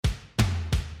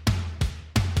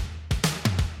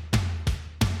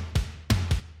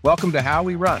Welcome to How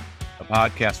We Run, a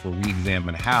podcast where we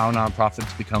examine how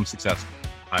nonprofits become successful.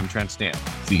 I'm Trent Stamp,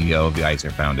 CEO of the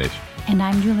Eisner Foundation. And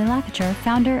I'm Julie Lakacher,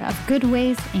 founder of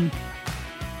Goodways, Inc.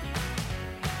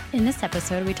 In this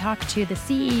episode, we talk to the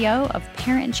CEO of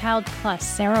Parent Child Plus,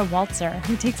 Sarah Waltzer,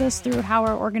 who takes us through how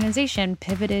our organization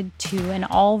pivoted to an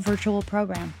all-virtual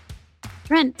program.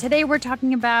 Trent, today we're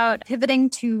talking about pivoting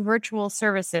to virtual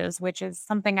services, which is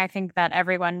something I think that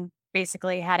everyone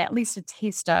basically had at least a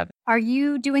taste of. Are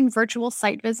you doing virtual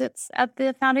site visits at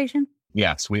the foundation?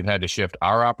 Yes, we've had to shift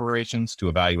our operations to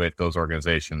evaluate those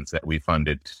organizations that we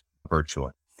funded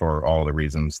virtually for all the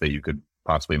reasons that you could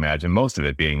possibly imagine, most of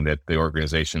it being that the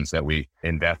organizations that we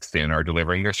invest in are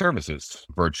delivering their services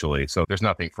virtually. So there's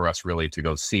nothing for us really to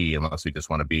go see unless we just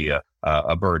want to be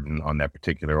a burden on that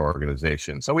particular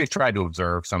organization. So we've tried to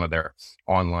observe some of their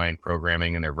online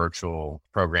programming and their virtual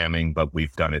programming, but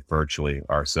we've done it virtually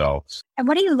ourselves. And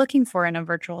what are you looking for in a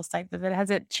virtual site visit? Has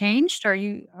it changed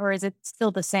or is it still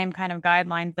the same kind of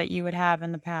guidelines that you would have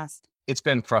in the past? It's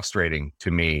been frustrating to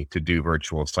me to do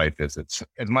virtual site visits.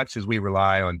 As much as we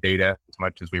rely on data, as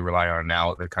much as we rely on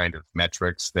now the kind of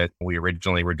metrics that we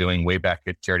originally were doing way back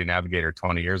at Charity Navigator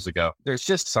 20 years ago, there's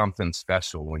just something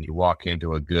special when you walk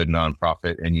into a good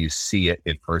nonprofit and you see it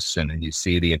in person and you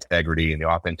see the integrity and the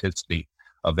authenticity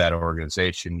of that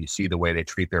organization. You see the way they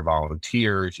treat their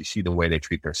volunteers, you see the way they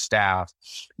treat their staff,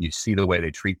 you see the way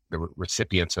they treat the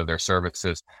recipients of their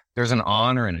services. There's an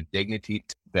honor and a dignity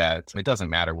that it doesn't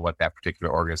matter what that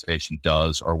particular organization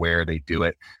does or where they do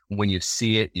it. When you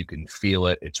see it, you can feel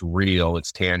it. It's real,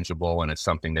 it's tangible, and it's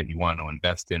something that you want to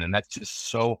invest in. And that's just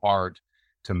so hard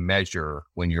to measure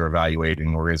when you're evaluating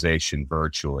an organization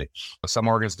virtually. Some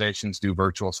organizations do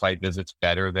virtual site visits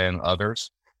better than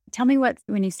others. Tell me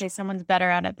when you say someone's better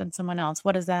at it than someone else,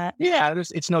 what is that? Yeah,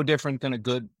 it's no different than a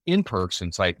good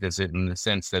in-person site visit in the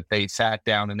sense that they sat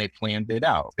down and they planned it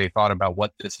out. They thought about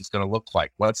what this is going to look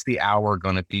like. What's the hour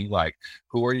going to be like?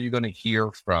 Who are you going to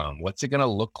hear from? What's it going to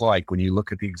look like when you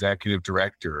look at the executive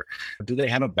director? Do they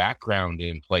have a background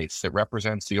in place that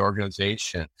represents the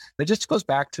organization? It just goes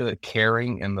back to the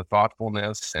caring and the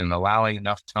thoughtfulness and allowing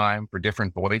enough time for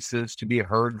different voices to be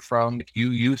heard from. If you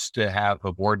used to have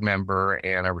a board member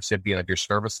and a recipient of your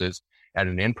services at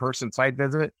an in-person site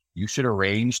visit, you should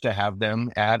arrange to have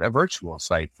them at a virtual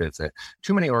site visit.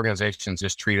 Too many organizations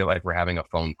just treat it like we're having a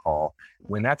phone call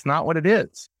when that's not what it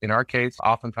is. In our case,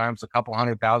 oftentimes a couple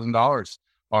 $100,000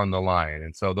 on the line.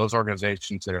 And so those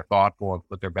organizations that are thoughtful and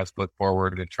put their best foot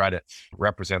forward and try to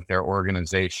represent their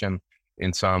organization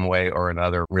in some way or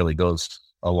another really goes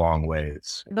a long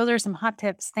ways. Those are some hot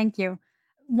tips. Thank you.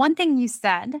 One thing you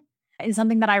said is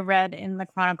something that I read in the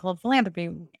Chronicle of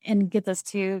Philanthropy and gets us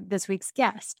to this week's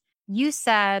guest. You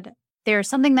said there's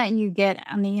something that you get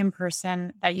on the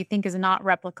in-person that you think is not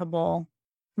replicable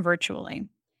virtually.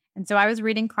 And so I was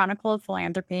reading Chronicle of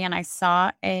Philanthropy and I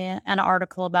saw an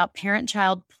article about Parent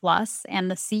Child Plus, and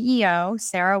the CEO,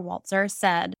 Sarah Waltzer,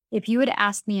 said, if you had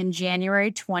asked me in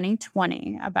January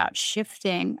 2020 about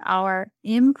shifting our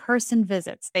in-person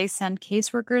visits, they send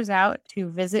caseworkers out to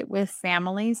visit with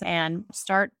families and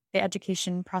start the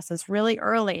education process really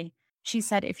early. She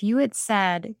said, if you had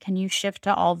said, can you shift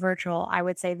to all virtual, I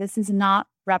would say this is not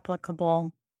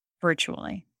replicable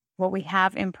virtually. What we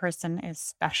have in person is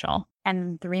special.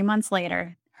 And 3 months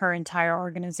later, her entire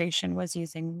organization was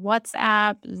using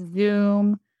WhatsApp,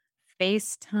 Zoom,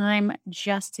 FaceTime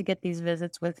just to get these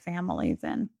visits with families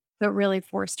in. So it really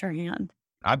forced her hand.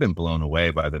 I've been blown away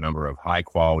by the number of high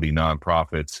quality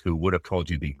nonprofits who would have told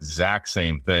you the exact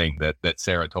same thing that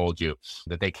Sarah told you,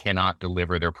 that they cannot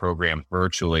deliver their programs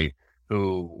virtually,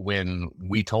 who, when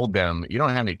we told them, you don't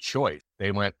have any choice,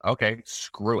 they went, okay,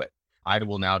 screw it. I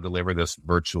will now deliver this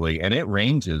virtually. And it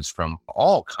ranges from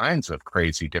all kinds of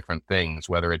crazy different things,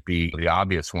 whether it be the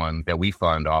obvious one that we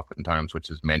fund oftentimes,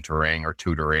 which is mentoring or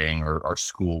tutoring or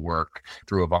schoolwork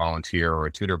through a volunteer or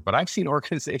a tutor. But I've seen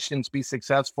organizations be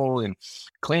successful in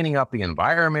cleaning up the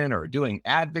environment or doing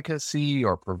advocacy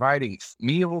or providing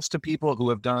meals to people who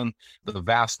have done the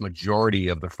vast majority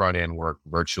of the front end work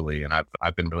virtually. And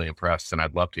I've been really impressed. And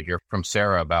I'd love to hear from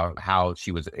Sarah about how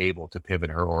she was able to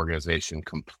pivot her organization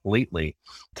completely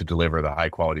to deliver the high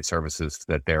quality services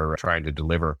that they're trying to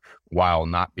deliver while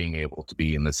not being able to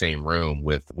be in the same room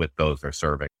with those they're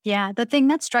serving. Yeah. The thing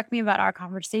that struck me about our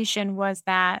conversation was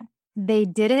that they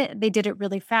did it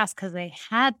really fast because they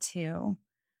had to,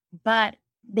 but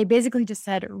they basically just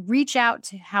said, reach out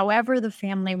to however the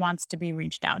family wants to be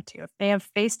reached out to. If they have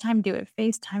FaceTime, do it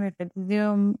FaceTime. If it's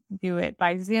Zoom, do it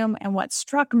by Zoom. And what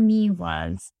struck me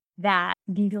was that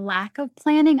the lack of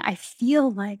planning, I feel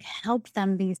like, helped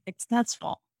them be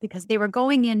successful because they were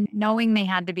going in knowing they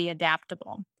had to be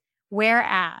adaptable,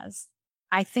 Whereas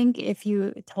I think if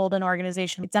you told an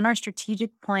organization, it's in our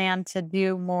strategic plan to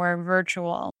do more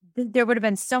virtual, there would have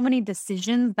been so many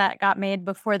decisions that got made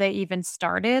before they even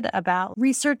started about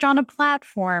research on a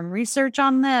platform, research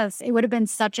on this. It would have been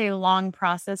such a long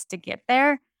process to get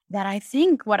there that I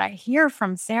think what I hear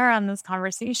from Sarah in this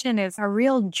conversation is a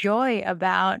real joy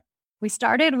about we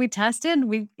started, we tested, and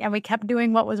we kept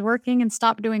doing what was working and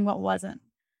stopped doing what wasn't.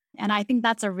 And I think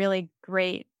that's a really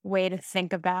great way to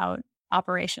think about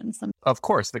operations. Of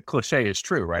course, the cliche is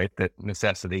true, right? That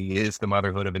necessity is the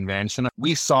motherhood of invention.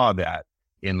 We saw that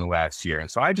in the last year. And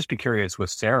so I'd just be curious with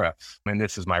Sarah, and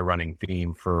this is my running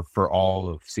theme for all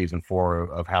of season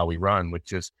 4 of How We Run,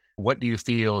 which is what do you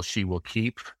feel she will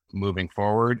keep moving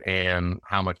forward and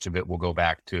how much of it will go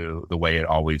back to the way it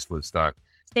always was done?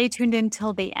 Stay tuned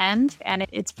until the end, and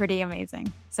it's pretty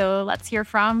amazing. So let's hear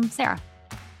from Sarah.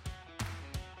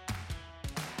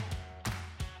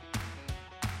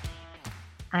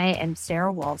 I am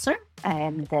Sarah Walzer. I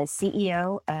am the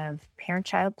CEO of Parent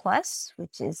Child Plus,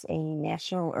 which is a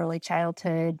national early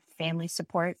childhood family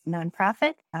support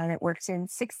nonprofit that works in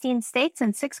 16 states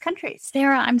and 6 countries.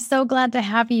 Sarah, I'm so glad to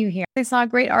have you here. I saw a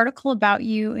great article about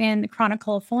you in the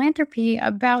Chronicle of Philanthropy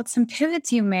about some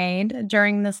pivots you made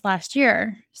during this last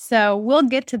year. So we'll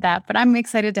get to that, but I'm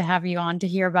excited to have you on to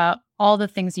hear about all the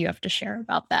things you have to share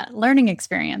about that learning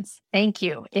experience. Thank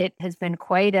you. It has been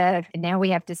now we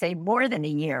have to say more than a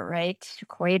year, right?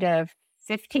 Quite a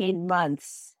 15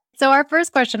 months. So our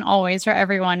first question always for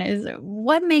everyone is,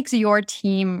 what makes your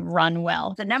team run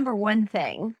well? The number one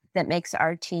thing that makes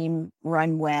our team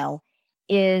run well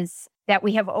is that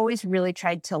we have always really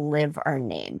tried to live our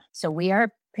name. So we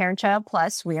are Parent Child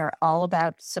Plus. We are all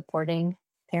about supporting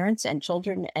parents and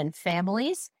children and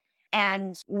families.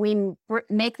 And we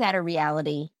make that a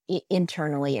reality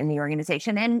internally in the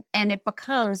organization. And it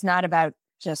becomes not about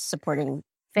just supporting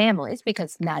families,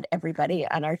 because not everybody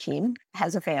on our team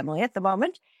has a family at the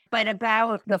moment, but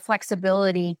about the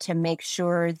flexibility to make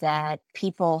sure that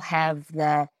people have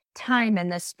the time and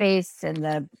the space and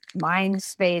the mind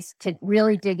space to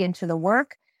really dig into the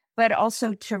work, but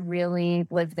also to really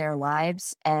live their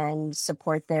lives and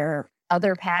support their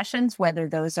other passions, whether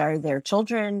those are their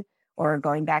children or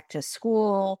going back to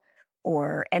school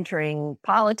or entering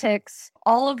politics.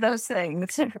 All of those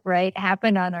things, right,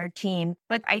 happen on our team.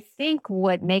 But I think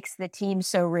what makes the team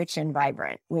so rich and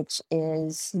vibrant, which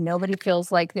is nobody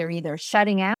feels like they're either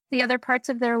shutting out the other parts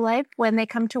of their life when they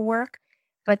come to work,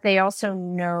 but they also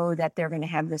know that they're going to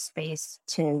have the space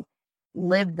to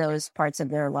live those parts of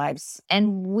their lives.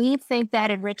 And we think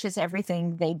that enriches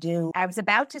everything they do. I was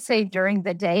about to say during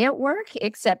the day at work,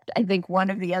 except I think one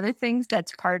of the other things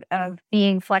that's part of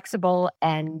being flexible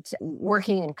and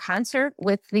working in concert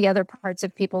with the other parts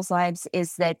of people's lives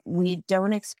is that we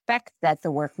don't expect that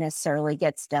the work necessarily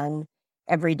gets done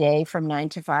every day from 9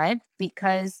 to 5,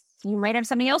 because you might have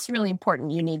something else really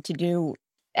important you need to do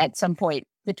at some point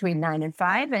between 9 and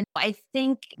 5. And I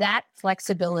think that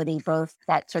flexibility, both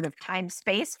that sort of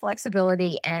time-space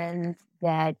flexibility and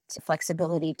that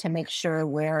flexibility to make sure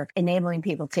we're enabling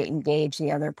people to engage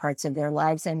the other parts of their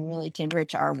lives and really to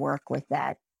enrich our work with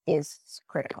that, is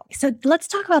critical. So let's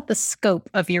talk about the scope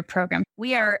of your program.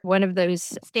 We are one of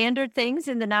those standard things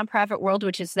in the nonprofit world,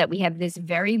 which is that we have this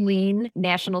very lean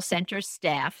national center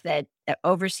staff that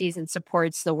oversees and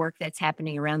supports the work that's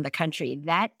happening around the country.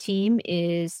 That team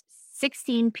is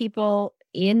 16 people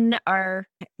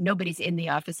nobody's in the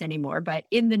office anymore, but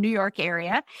in the New York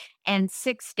area, and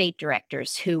 6 state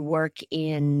directors who work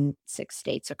in 6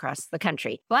 states across the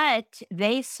country. But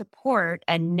they support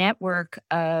a network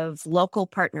of local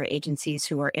partner agencies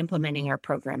who are implementing our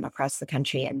program across the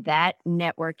country. And that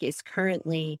network is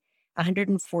currently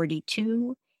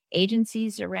 142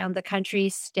 agencies around the country,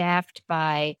 staffed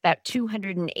by about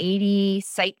 280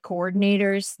 site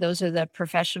coordinators. Those are the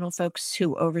professional folks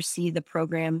who oversee the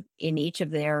program in each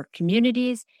of their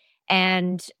communities,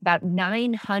 and about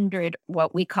 900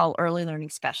 what we call early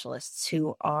learning specialists,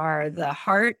 who are the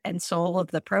heart and soul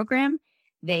of the program.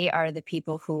 They are the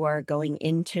people who are going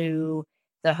into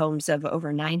the homes of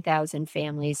over 9,000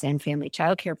 families and family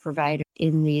childcare providers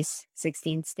in these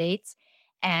 16 states.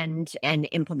 And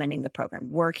implementing the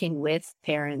program, working with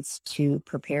parents to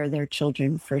prepare their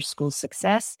children for school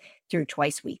success through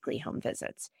twice-weekly home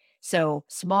visits. So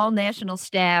small national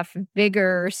staff,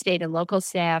 bigger state and local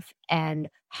staff, and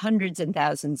hundreds and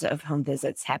thousands of home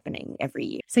visits happening every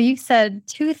year. So you said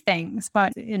 2 things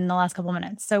but in the last couple of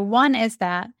minutes. So one is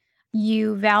that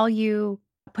you value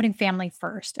putting family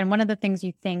first. And one of the things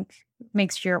you think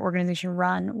makes your organization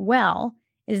run well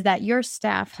is that your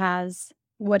staff has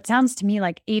what sounds to me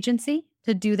like agency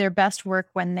to do their best work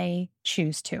when they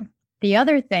choose to. The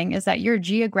other thing is that you're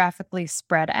geographically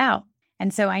spread out.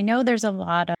 And so I know there's a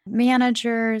lot of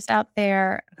managers out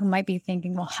there who might be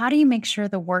thinking, well, how do you make sure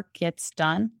the work gets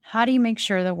done? How do you make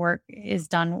sure the work is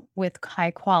done with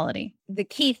high quality? The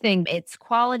key thing, it's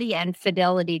quality and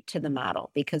fidelity to the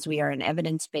model, because we are an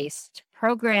evidence-based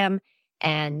program.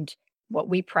 And what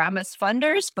we promise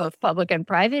funders, both public and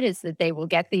private, is that they will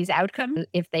get these outcomes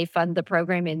if they fund the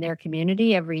program in their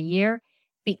community every year,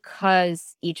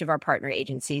 because each of our partner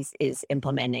agencies is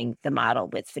implementing the model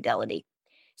with fidelity.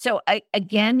 So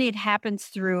again, it happens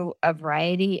through a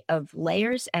variety of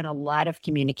layers and a lot of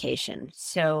communication.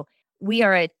 So we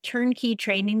are a turnkey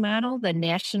training model. The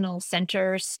National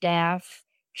Center staff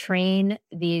train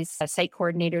these site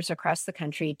coordinators across the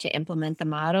country to implement the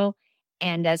model.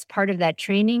 And as part of that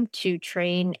training, to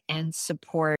train and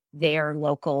support their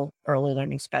local early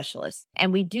learning specialists.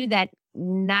 And we do that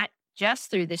not just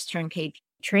through this turnkey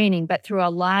training, but through a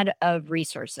lot of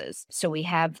resources. So we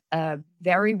have a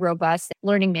very robust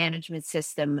learning management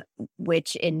system,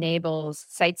 which enables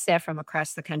site staff from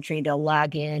across the country to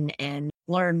log in and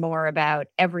learn more about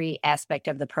every aspect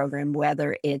of the program,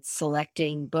 whether it's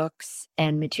selecting books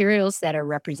and materials that are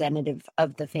representative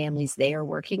of the families they are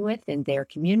working with in their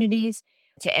communities,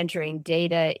 to entering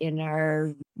data in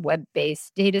our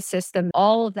web-based data system.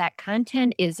 All of that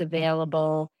content is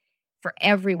available for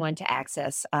everyone to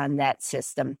access on that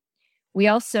system. We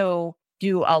also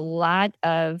do a lot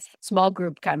of small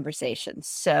group conversations.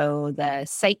 So the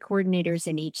site coordinators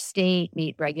in each state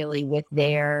meet regularly with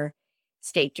their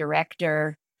state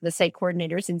director. The site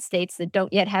coordinators in states that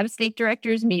don't yet have state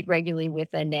directors meet regularly with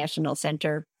a national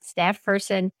center staff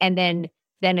person. And then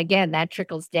again, that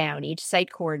trickles down. Each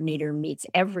site coordinator meets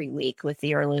every week with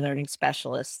the early learning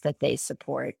specialists that they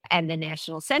support. And the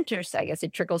national centers, I guess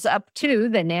it trickles up to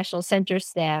the national center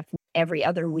staff every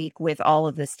other week with all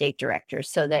of the state directors.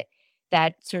 So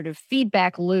that sort of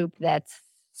feedback loop that's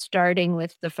starting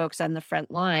with the folks on the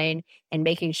front line and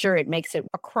making sure it makes it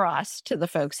across to the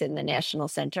folks in the national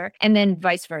center, and then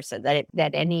vice versa,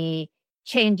 that any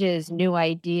changes, new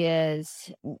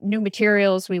ideas, new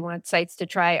materials we want sites to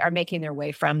try are making their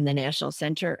way from the national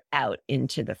center out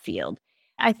into the field.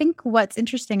 I think what's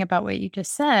interesting about what you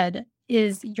just said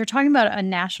is you're talking about a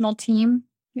national team,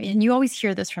 and you always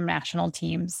hear this from national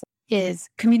teams, is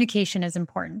communication is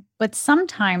important. But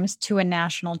sometimes to a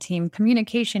national team,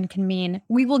 communication can mean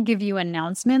we will give you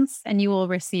announcements and you will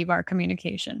receive our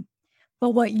communication.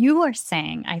 But what you are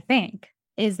saying, I think,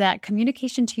 is that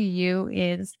communication to you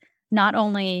is not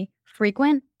only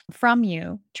frequent from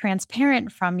you, transparent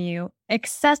from you,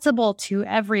 accessible to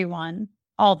everyone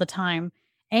all the time,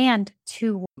 and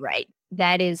to right.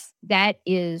 That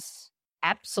is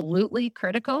absolutely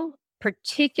critical,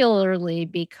 particularly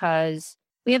because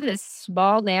we have this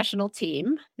small national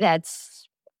team that's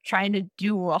trying to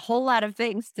do a whole lot of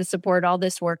things to support all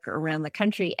this work around the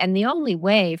country. And the only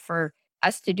way for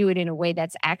us to do it in a way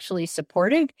that's actually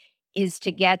supportive is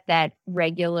to get that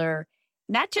regular,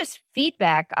 not just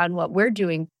feedback on what we're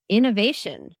doing,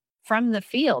 innovation from the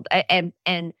field. And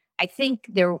I think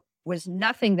there was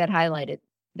nothing that highlighted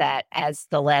that as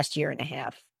the last year and a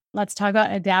half. Let's talk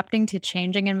about adapting to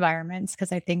changing environments,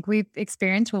 because I think we've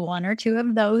experienced one or two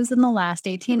of those in the last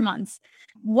 18 months.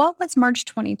 What was March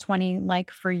 2020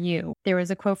 like for you? There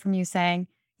was a quote from you saying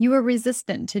you were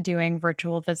resistant to doing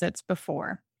virtual visits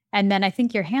before. And then I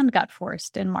think your hand got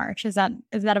forced in March. Is that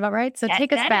about right? So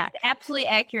take us back. Absolutely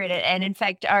accurate. And in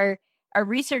fact, our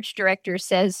research director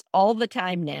says all the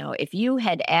time now, if you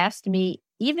had asked me,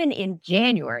 even in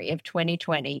January of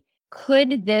 2020,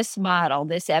 could this model,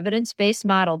 this evidence-based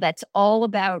model that's all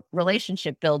about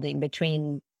relationship building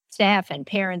between staff and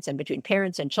parents and between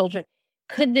parents and children,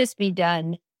 could this be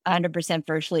done 100%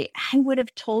 virtually? I would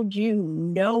have told you,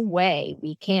 no way.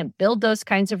 We can't build those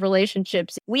kinds of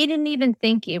relationships. We didn't even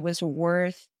think it was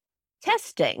worth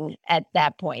testing at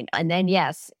that point. And then,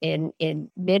 yes, in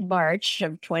mid-March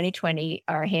of 2020,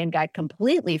 our hand got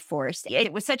completely forced.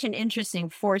 It was such an interesting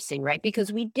forcing, right?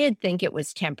 Because we did think it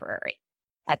was temporary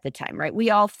at the time, right? We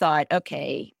all thought,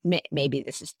 okay, maybe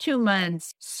this is 2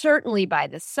 months. Certainly by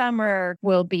the summer,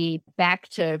 we'll be back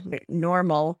to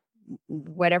normal,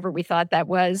 whatever we thought that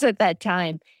was at that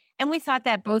time. And we thought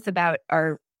that both about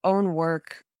our own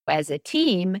work as a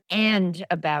team and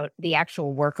about the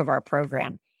actual work of our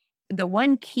program. The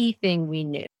one key thing we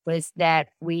knew was that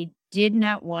we did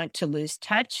not want to lose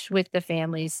touch with the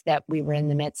families that we were in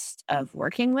the midst of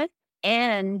working with.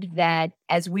 And that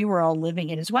as we were all living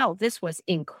it as well, this was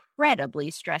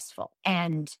incredibly stressful.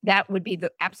 And that would be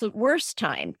the absolute worst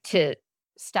time to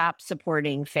stop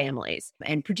supporting families,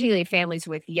 and particularly families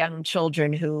with young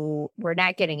children who were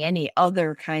not getting any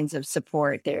other kinds of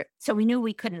support there. So we knew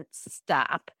we couldn't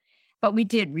stop, but we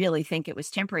did really think it was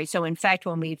temporary. So in fact,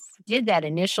 when we did that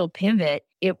initial pivot,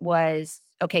 it was,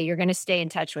 okay, you're going to stay in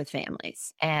touch with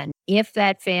families. And if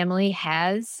that family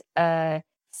has a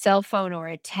cell phone or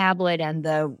a tablet and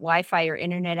the Wi-Fi or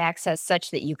internet access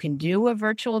such that you can do a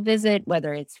virtual visit,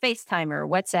 whether it's FaceTime or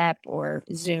WhatsApp or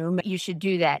Zoom, you should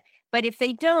do that. But if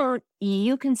they don't,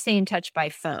 you can stay in touch by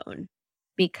phone,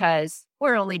 because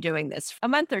we're only doing this a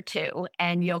month or two,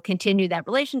 and you'll continue that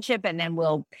relationship, and then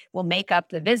we'll make up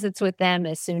the visits with them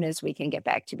as soon as we can get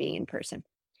back to being in person.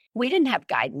 We didn't have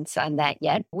guidance on that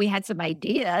yet. We had some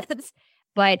ideas.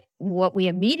 But what we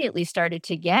immediately started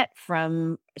to get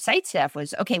from site staff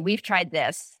was, okay, we've tried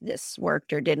this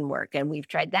worked or didn't work, and we've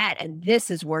tried that, and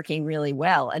this is working really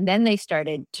well. And then they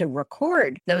started to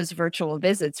record those virtual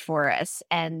visits for us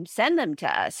and send them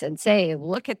to us and say,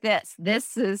 look at this.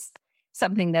 This is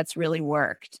something that's really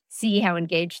worked. See how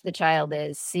engaged the child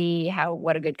is. See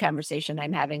what a good conversation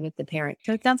I'm having with the parent.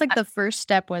 So it sounds like the first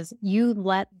step was you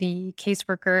let the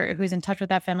caseworker who's in touch with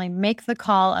that family make the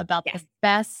call about the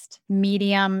best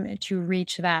medium to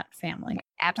reach that family.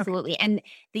 Absolutely. Okay. And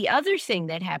the other thing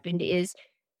that happened is,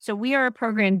 so we are a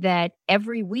program that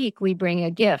every week we bring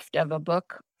a gift of a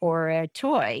book or a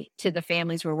toy to the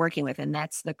families we're working with. And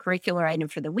that's the curricular item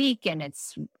for the week. And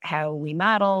it's how we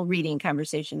model reading,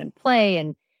 conversation, and play,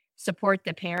 and support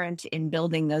the parent in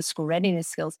building those school readiness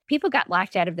skills. People got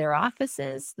locked out of their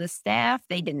offices, the staff,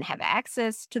 they didn't have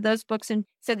access to those books. And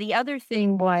so the other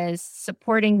thing was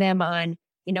supporting them on,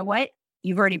 you know what?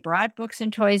 You've already brought books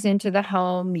and toys into the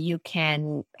home. You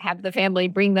can have the family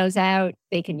bring those out.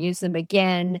 They can use them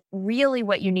again. Really,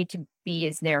 what you need to be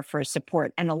is there for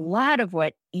support. And a lot of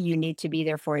what you need to be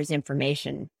there for is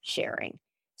information sharing.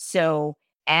 So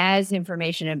as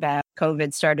information about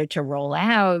COVID started to roll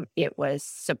out, it was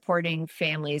supporting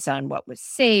families on what was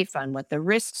safe, on what the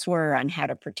risks were, on how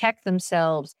to protect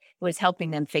themselves. It was helping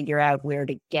them figure out where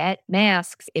to get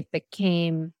masks. It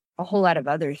became a whole lot of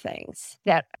other things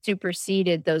that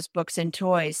superseded those books and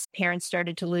toys. Parents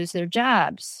started to lose their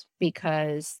jobs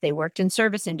because they worked in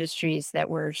service industries that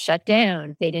were shut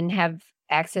down. They didn't have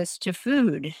access to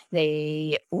food.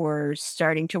 They were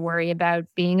starting to worry about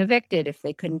being evicted if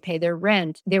they couldn't pay their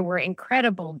rent. There were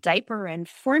incredible diaper and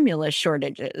formula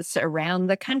shortages around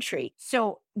the country.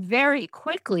 So very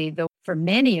quickly, for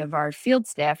many of our field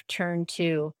staff turned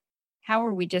to, how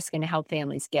are we just going to help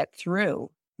families get through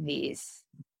these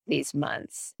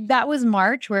months? That was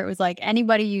March, where it was like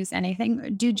anybody use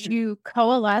anything. Did you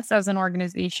coalesce as an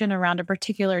organization around a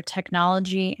particular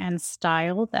technology and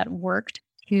style that worked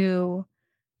to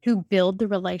build the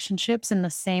relationships in the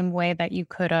same way that you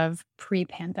could have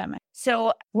pre-pandemic?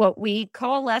 So what we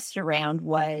coalesced around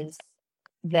was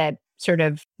the sort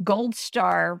of gold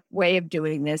star way of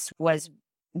doing this was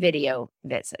video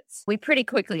visits. We pretty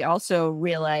quickly also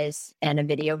realized, and a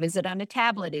video visit on a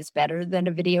tablet is better than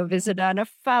a video visit on a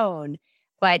phone.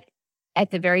 But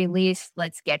at the very least,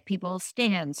 let's get people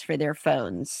stands for their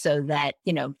phones so that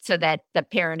the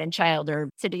parent and child are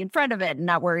sitting in front of it and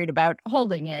not worried about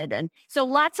holding it. And so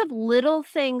lots of little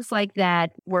things like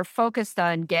that were focused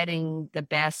on getting the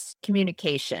best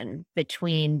communication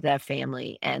between the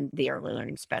family and the early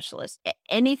learning specialist.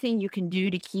 Anything you can do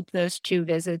to keep those 2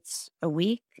 visits a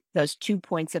week, those 2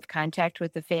 points of contact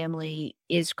with the family,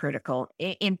 is critical.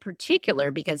 In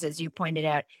particular, because as you pointed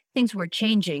out, things were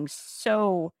changing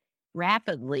so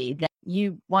rapidly that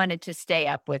you wanted to stay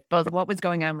up with both what was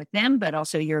going on with them, but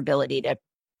also your ability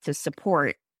to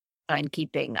support on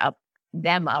keeping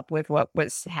them up with what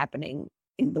was happening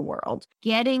in the world.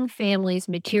 Getting families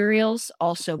materials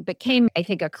also became, I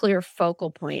think, a clear focal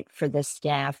point for the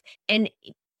staff. And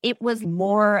it was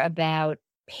more about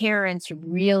parents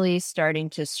really starting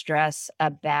to stress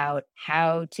about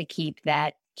how to keep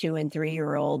that 2 and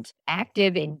 3-year-old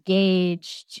active,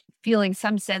 engaged, feeling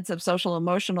some sense of social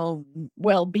emotional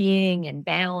well-being and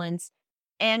balance.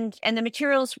 And the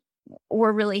materials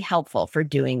were really helpful for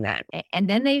doing that. And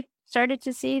then they started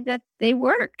to see that they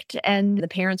worked, and the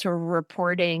parents were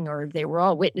reporting, or they were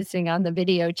all witnessing on the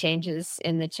video changes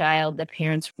in the child. The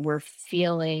parents were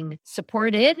feeling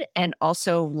supported and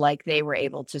also like they were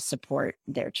able to support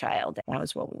their child. That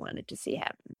was what we wanted to see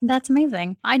happen. That's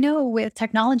amazing. I know with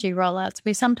technology rollouts,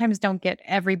 we sometimes don't get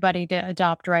everybody to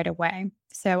adopt right away.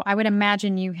 So I would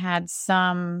imagine you had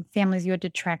some families you had to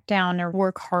track down or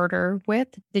work harder with.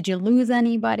 Did you lose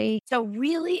anybody? So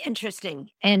really interesting.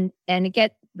 And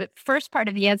again, the first part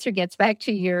of the answer gets back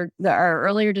to our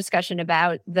earlier discussion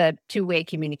about the two-way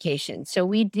communication. So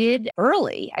we did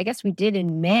early, I guess we did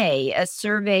in May, a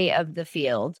survey of the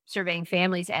field, surveying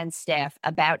families and staff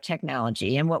about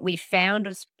technology. And what we found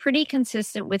was pretty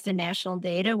consistent with the national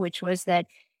data, which was that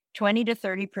 20 to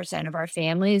 30% of our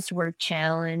families were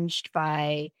challenged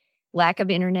by lack of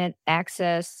internet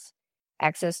access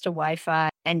to Wi-Fi,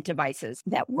 and devices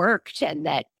that worked and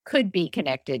that could be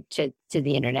connected to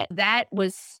the internet. That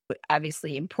was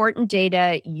obviously important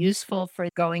data, useful for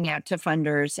going out to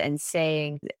funders and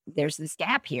saying, there's this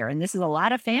gap here, and this is a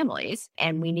lot of families,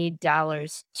 and we need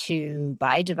dollars to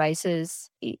buy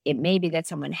devices. It may be that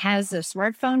someone has a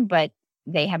smartphone, but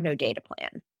they have no data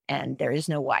plan, and there is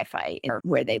no Wi-Fi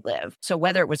where they live. So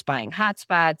whether it was buying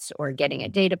hotspots or getting a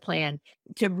data plan,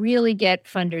 to really get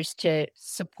funders to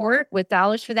support with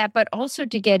dollars for that, but also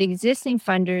to get existing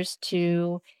funders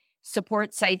to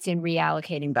support sites in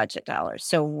reallocating budget dollars.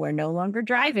 So we're no longer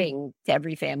driving to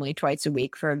every family twice a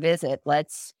week for a visit.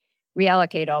 Let's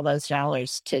reallocate all those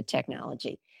dollars to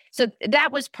technology. So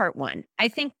that was part one. I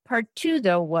think part two,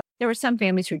 though, was there were some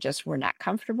families who just were not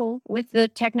comfortable with the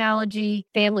technology.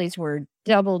 Families were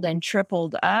doubled and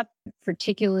tripled up,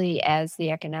 particularly as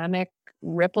the economic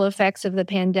ripple effects of the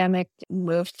pandemic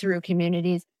moved through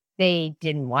communities. They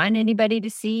didn't want anybody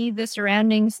to see the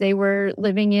surroundings they were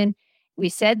living in. We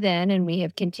said then, and we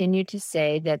have continued to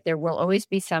say, that there will always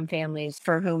be some families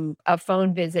for whom a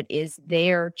phone visit is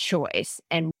their choice,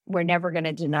 and we're never going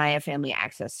to deny a family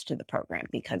access to the program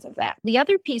because of that. The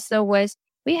other piece, though, was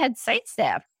we had site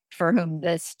staff for whom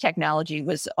this technology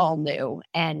was all new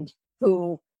and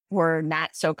who were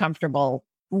not so comfortable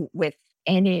with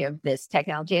any of this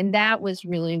technology. And that was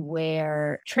really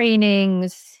where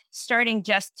trainings, starting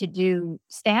just to do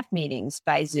staff meetings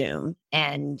by Zoom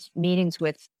and meetings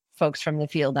with folks from the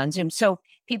field on Zoom. So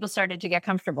people started to get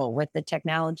comfortable with the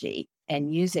technology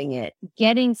and using it,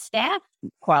 getting staff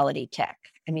quality tech.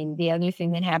 I mean, the other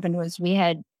thing that happened was we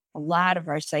had a lot of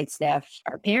our site staff,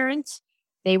 our parents,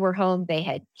 they were home. They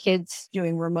had kids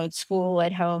doing remote school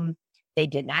at home. They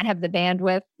did not have the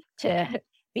bandwidth to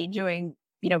be doing,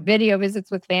 video visits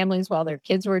with families while their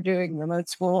kids were doing remote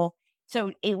school.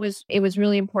 So it was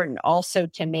really important also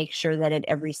to make sure that at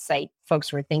every site,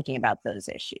 folks were thinking about those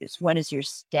issues. What does your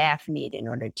staff need in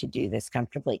order to do this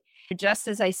comfortably? Just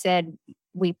as I said,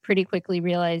 we pretty quickly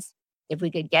realized if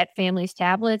we could get families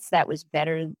tablets, that was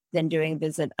better than doing a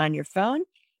visit on your phone.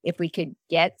 If we could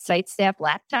get site staff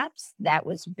laptops, that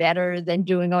was better than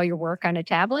doing all your work on a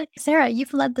tablet. Sarah,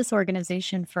 you've led this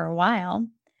organization for a while,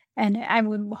 and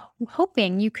I'm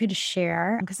hoping you could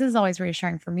share, because this is always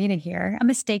reassuring for me to hear, a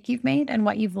mistake you've made and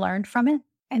what you've learned from it.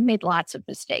 I've made lots of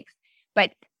mistakes,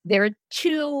 but there are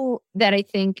two that I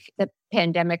think the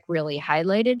pandemic really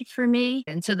highlighted for me.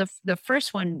 And so the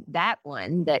first one, that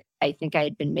I think I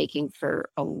had been making for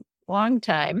a long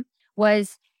time,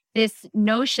 was this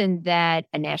notion that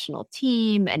a national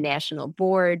team, a national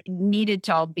board needed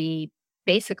to all be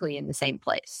basically in the same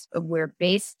place. We're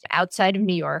based outside of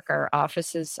New York, our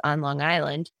office is on Long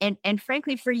Island. And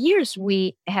frankly, for years,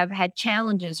 we have had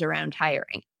challenges around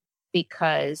hiring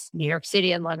because New York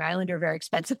City and Long Island are very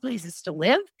expensive places to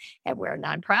live, and we're a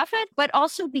nonprofit, but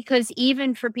also because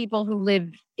even for people who live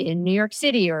in New York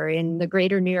City or in the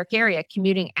greater New York area,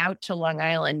 commuting out to Long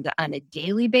Island on a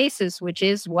daily basis, which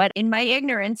is what in my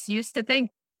ignorance used to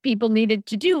think people needed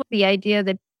to do, the idea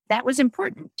that was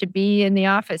important to be in the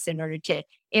office in order to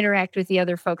interact with the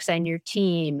other folks on your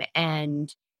team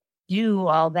and do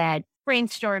all that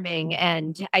brainstorming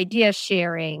and idea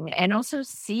sharing and also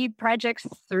see projects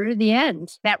through the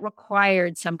end. That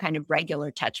required some kind of regular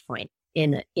touch point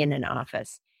in an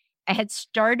office. I had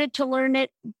started to learn it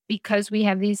because we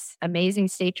have these amazing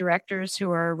state directors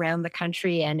who are around the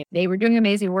country and they were doing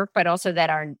amazing work, but also that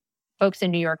our folks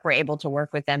in New York were able to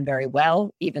work with them very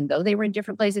well, even though they were in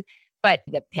different places. But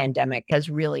the pandemic has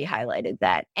really highlighted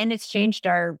that. And it's changed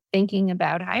our thinking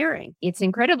about hiring. It's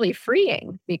incredibly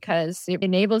freeing because it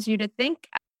enables you to think,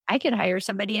 I could hire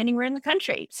somebody anywhere in the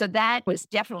country. So that was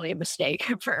definitely a mistake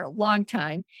for a long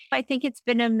time. I think it's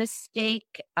been a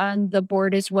mistake on the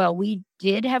board as well. We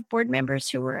did have board members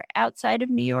who were outside of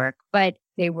New York, but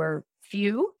they were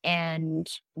few. And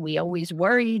we always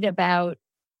worried about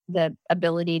the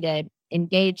ability to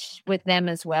engage with them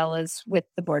as well as with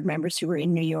the board members who were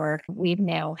in New York. We've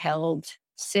now held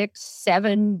 6,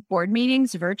 7 board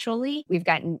meetings virtually. We've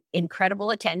gotten incredible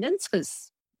attendance because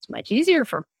it's much easier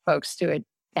for folks to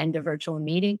attend a virtual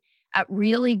meeting.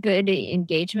 Really good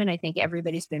engagement. I think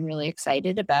everybody's been really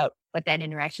excited about what that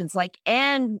interaction's like.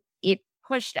 And it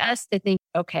pushed us to think,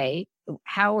 okay,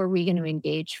 how are we going to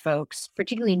engage folks,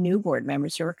 particularly new board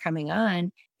members who are coming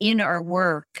on, in our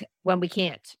work when we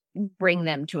can't bring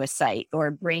them to a site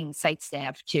or bring site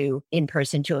staff to in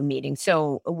person to a meeting.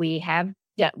 So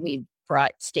we've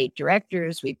brought state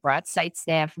directors, we've brought site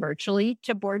staff virtually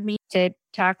to board meetings to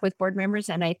talk with board members.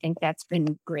 And I think that's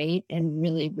been great and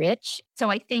really rich. So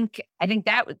I think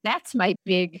that's my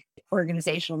big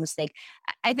organizational mistake.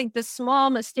 I think the small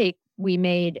mistake we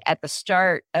made at the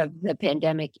start of the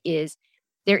pandemic is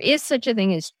there is such a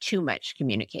thing as too much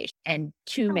communication and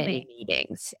too many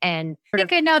meetings. And I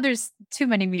think I know there's too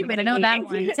many meetings. I know that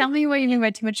one. Tell me what you mean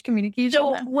by too much communication.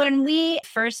 So when we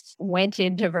first went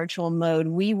into virtual mode,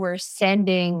 we were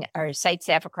sending our site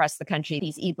staff across the country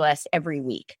these e-blasts every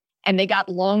week. And they got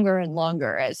longer and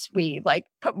longer as we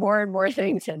put more and more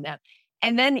things in them.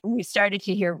 And then we started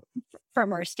to hear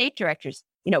from our state directors,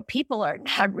 people are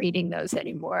not reading those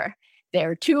anymore.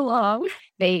 They're too long,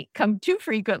 they come too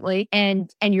frequently,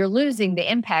 and you're losing the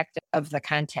impact of the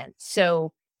content.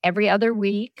 So every other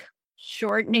week,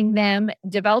 shortening them,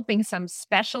 developing some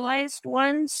specialized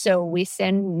ones. So we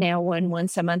send now one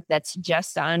once a month that's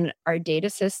just on our data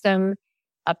system,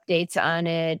 updates on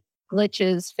it,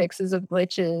 glitches, fixes of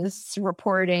glitches,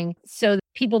 reporting. So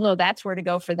people know that's where to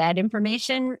go for that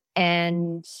information.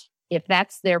 And if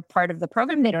that's their part of the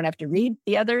program, they don't have to read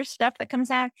the other stuff that comes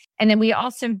out. And then we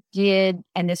also did,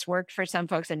 and this worked for some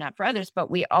folks and not for others, but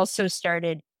we also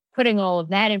started putting all of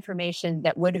that information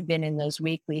that would have been in those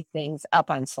weekly things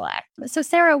up on Slack. So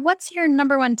Sarah, what's your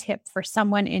number one tip for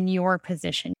someone in your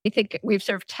position? I think we've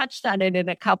sort of touched on it in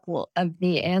a couple of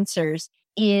the answers.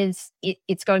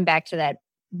 It's going back to that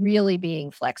really being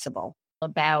flexible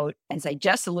about, as I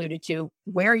just alluded to,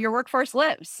 where your workforce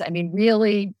lives. I mean,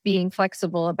 really being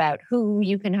flexible about who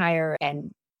you can hire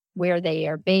and where they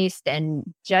are based and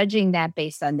judging that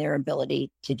based on their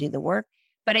ability to do the work.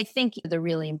 But I think the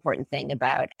really important thing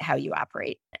about how you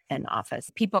operate an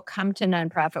office, people come to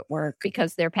nonprofit work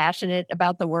because they're passionate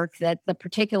about the work that the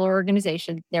particular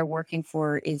organization they're working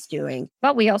for is doing.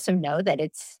 But we also know that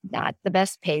it's not the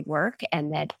best paid work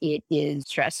and that it is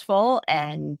stressful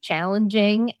and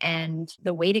challenging. And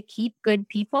the way to keep good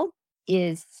people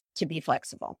is to be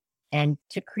flexible and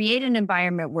to create an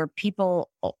environment where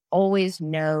people always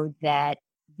know that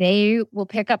they will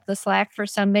pick up the slack for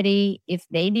somebody if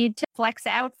they need to flex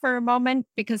out for a moment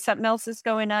because something else is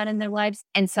going on in their lives,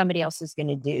 and somebody else is going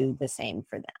to do the same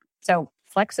for them. So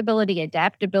flexibility,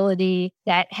 adaptability,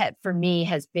 for me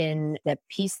has been the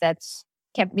piece that's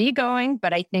kept me going,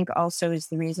 but I think also is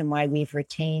the reason why we've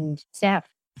retained staff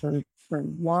for a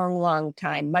long, long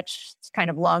time, much kind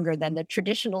of longer than the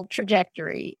traditional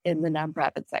trajectory in the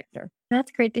nonprofit sector.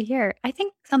 That's great to hear. I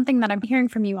think something that I'm hearing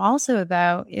from you also,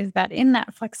 though, is that in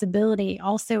that flexibility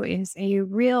also is a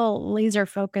real laser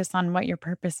focus on what your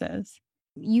purpose is.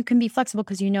 You can be flexible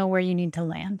because you know where you need to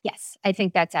land. Yes, I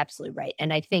think that's absolutely right.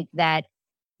 And I think that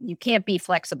you can't be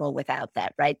flexible without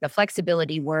that, right? The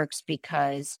flexibility works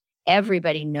because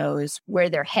everybody knows where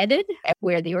they're headed,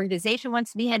 where the organization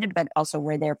wants to be headed, but also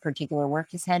where their particular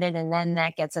work is headed. And then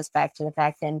that gets us back to the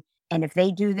fact and if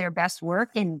they do their best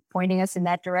work in pointing us in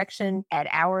that direction at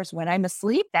hours when I'm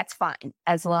asleep, that's fine,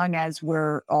 as long as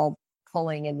we're all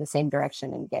pulling in the same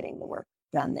direction and getting the work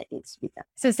done that needs to be done.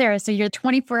 So Sarah, you're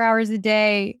 24 hours a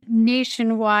day,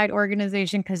 nationwide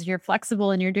organization because you're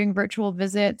flexible and you're doing virtual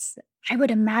visits. I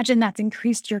would imagine that's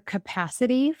increased your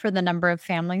capacity for the number of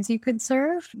families you could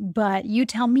serve. But you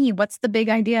tell me, what's the big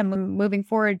idea moving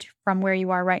forward from where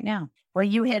you are right now? Well,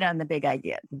 you hit on the big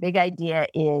idea. The big idea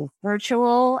is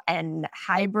virtual and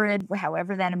hybrid,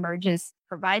 however that emerges,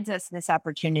 provides us this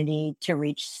opportunity to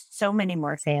reach so many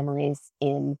more families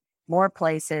in more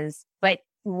places, but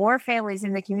more families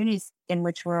in the communities in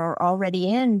which we're already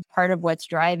in. Part of what's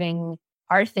driving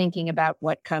our thinking about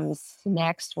what comes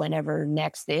next, whenever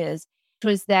next is,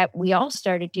 was that we all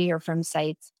started to hear from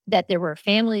sites that there were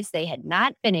families they had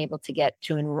not been able to get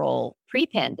to enroll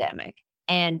pre-pandemic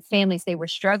and families they were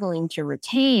struggling to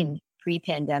retain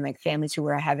pre-pandemic, families who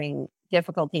were having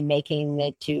difficulty making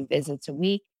the 2 visits a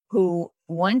week, who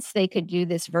once they could do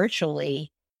this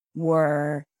virtually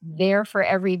were there for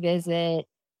every visit,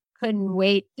 couldn't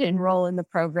wait to enroll in the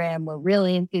program, were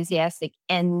really enthusiastic.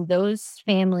 And those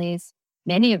families,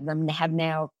 many of them have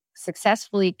now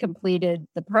successfully completed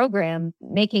the program,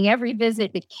 making every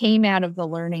visit that came out of the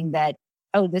learning that,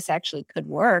 oh, this actually could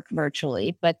work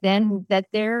virtually, but then that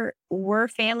there were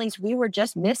families we were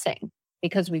just missing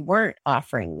because we weren't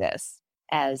offering this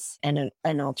as an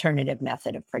alternative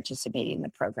method of participating in the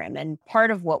program. And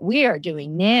part of what we are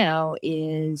doing now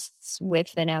is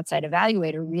with an outside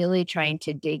evaluator, really trying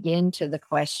to dig into the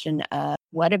question of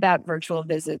What about virtual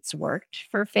visits worked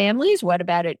for families? What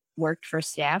about it worked for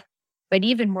staff? But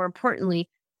even more importantly,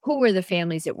 who were the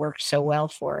families it worked so well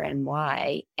for and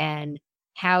why? And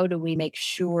how do we make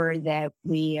sure that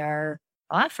we are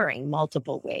offering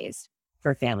multiple ways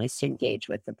for families to engage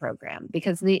with the program?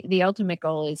 Because the ultimate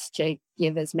goal is to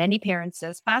give as many parents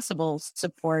as possible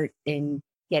support in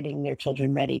getting their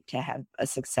children ready to have a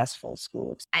successful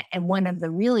school. And one of the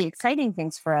really exciting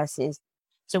things for us is,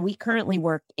 so we currently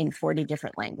work in 40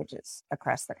 different languages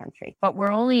across the country, but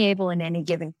we're only able in any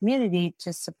given community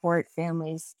to support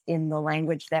families in the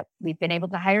language that we've been able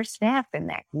to hire staff in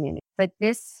that community. But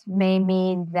this may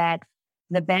mean that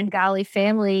the Bengali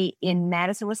family in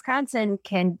Madison, Wisconsin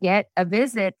can get a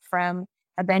visit from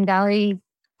a Bengali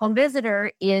home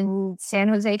visitor in San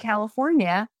Jose,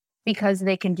 California, because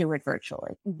they can do it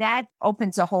virtually. That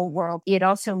opens a whole world. It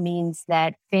also means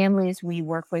that families we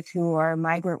work with who are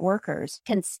migrant workers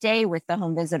can stay with the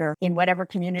home visitor in whatever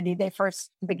community they first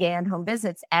began home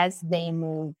visits as they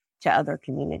move to other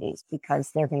communities, because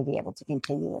they're going to be able to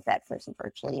continue with that person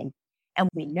virtually. And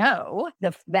we know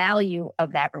the value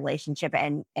of that relationship.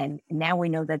 And now we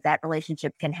know that that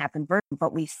relationship can happen virtually,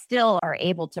 but we still are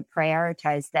able to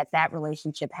prioritize that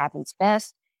relationship happens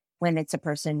best when it's a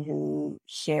person who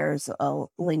shares a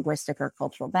linguistic or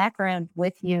cultural background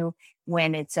with you,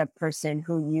 when it's a person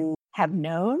who you have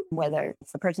known, whether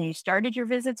it's the person you started your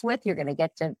visits with, you're going to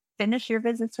get to finish your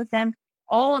visits with them.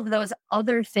 All of those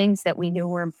other things that we knew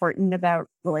were important about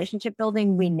relationship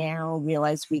building, we now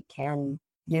realize we can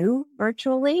do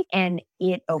virtually. And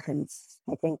it opens,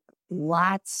 I think,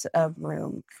 lots of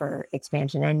room for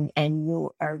expansion. And you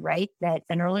are right that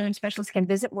an early learning specialist can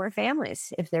visit more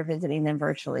families if they're visiting them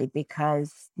virtually,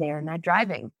 because they're not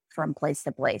driving from place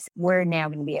to place. We're now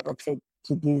going to be able to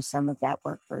do some of that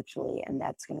work virtually, and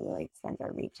that's going to really extend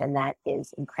our reach. And that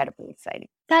is incredibly exciting.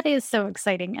 That is so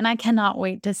exciting. And I cannot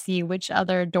wait to see which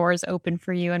other doors open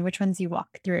for you and which ones you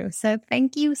walk through. So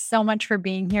thank you so much for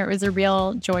being here. It was a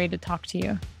real joy to talk to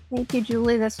you. Thank you,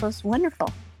 Julie. This was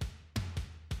wonderful.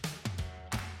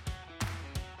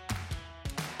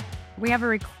 We have a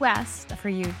request for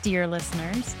you, dear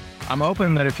listeners. I'm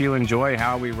hoping that if you enjoy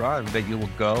how we run, that you will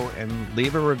go and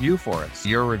leave a review for us.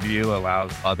 Your review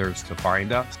allows others to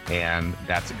find us, and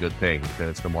that's a good thing,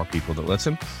 because the more people that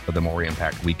listen, the more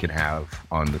impact we can have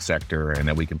on the sector, and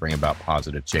that we can bring about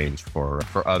positive change for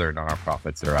other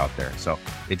nonprofits that are out there. So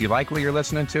if you like what you're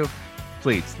listening to,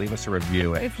 please leave us a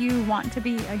review. If you want to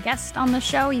be a guest on the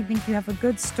show, you think you have a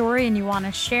good story and you want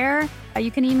to share, you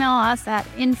can email us at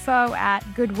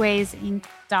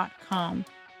info@goodwaysinc.com.